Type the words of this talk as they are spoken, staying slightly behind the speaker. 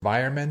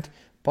environment.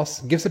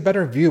 Plus, it gives a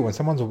better view when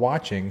someone's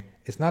watching.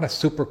 It's not a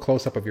super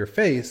close up of your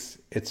face.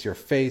 It's your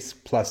face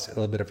plus a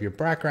little bit of your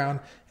background.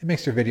 It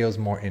makes your videos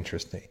more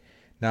interesting.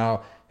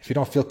 Now, if you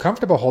don't feel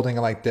comfortable holding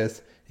it like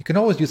this, you can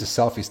always use a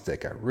selfie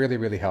stick. It really,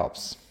 really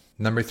helps.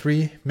 Number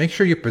 3, make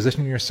sure you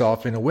position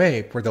yourself in a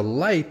way where the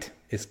light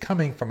is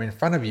coming from in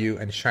front of you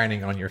and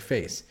shining on your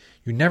face.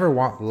 You never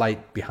want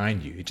light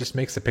behind you. It just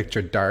makes the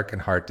picture dark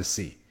and hard to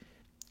see.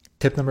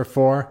 Tip number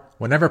 4,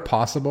 whenever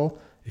possible,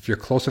 if you're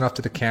close enough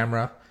to the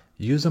camera,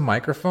 use a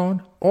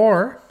microphone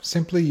or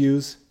simply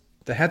use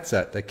the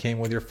headset that came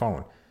with your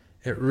phone.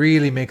 It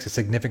really makes a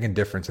significant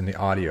difference in the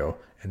audio,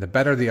 and the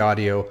better the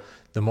audio,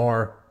 the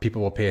more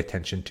people will pay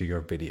attention to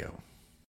your video.